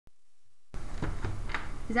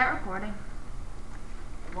Is that recording?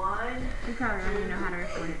 One. You probably don't even know how to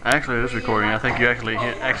record it. Actually, it is recording. I think you actually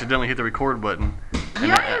accidentally hit the record button. You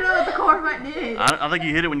don't even know what the record button is. I think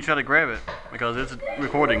you hit it when you try to grab it because it's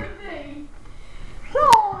recording. Dude!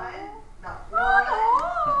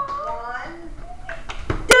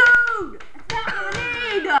 That's not what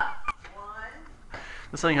I need!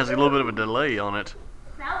 This thing has a little bit of a delay on it.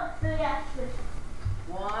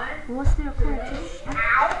 One. What's the record?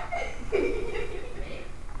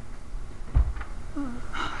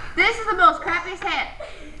 This is the most crappiest hat.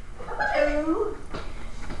 Two.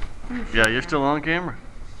 Yeah, you're still on camera.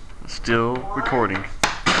 Still recording.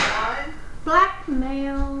 One.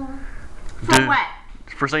 Blackmail. For Dude. what?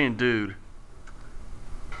 For saying dude.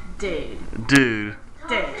 Dude. Dude.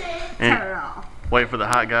 Dude. And Turn it off. wait for the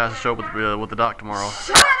hot guys to show up with the doc tomorrow.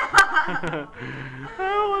 Shut up!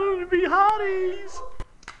 I want them to be hotties.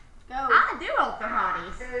 Go. I do want the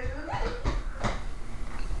hotties. Two.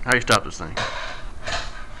 How do you stop this thing?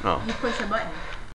 Oh. You push a button.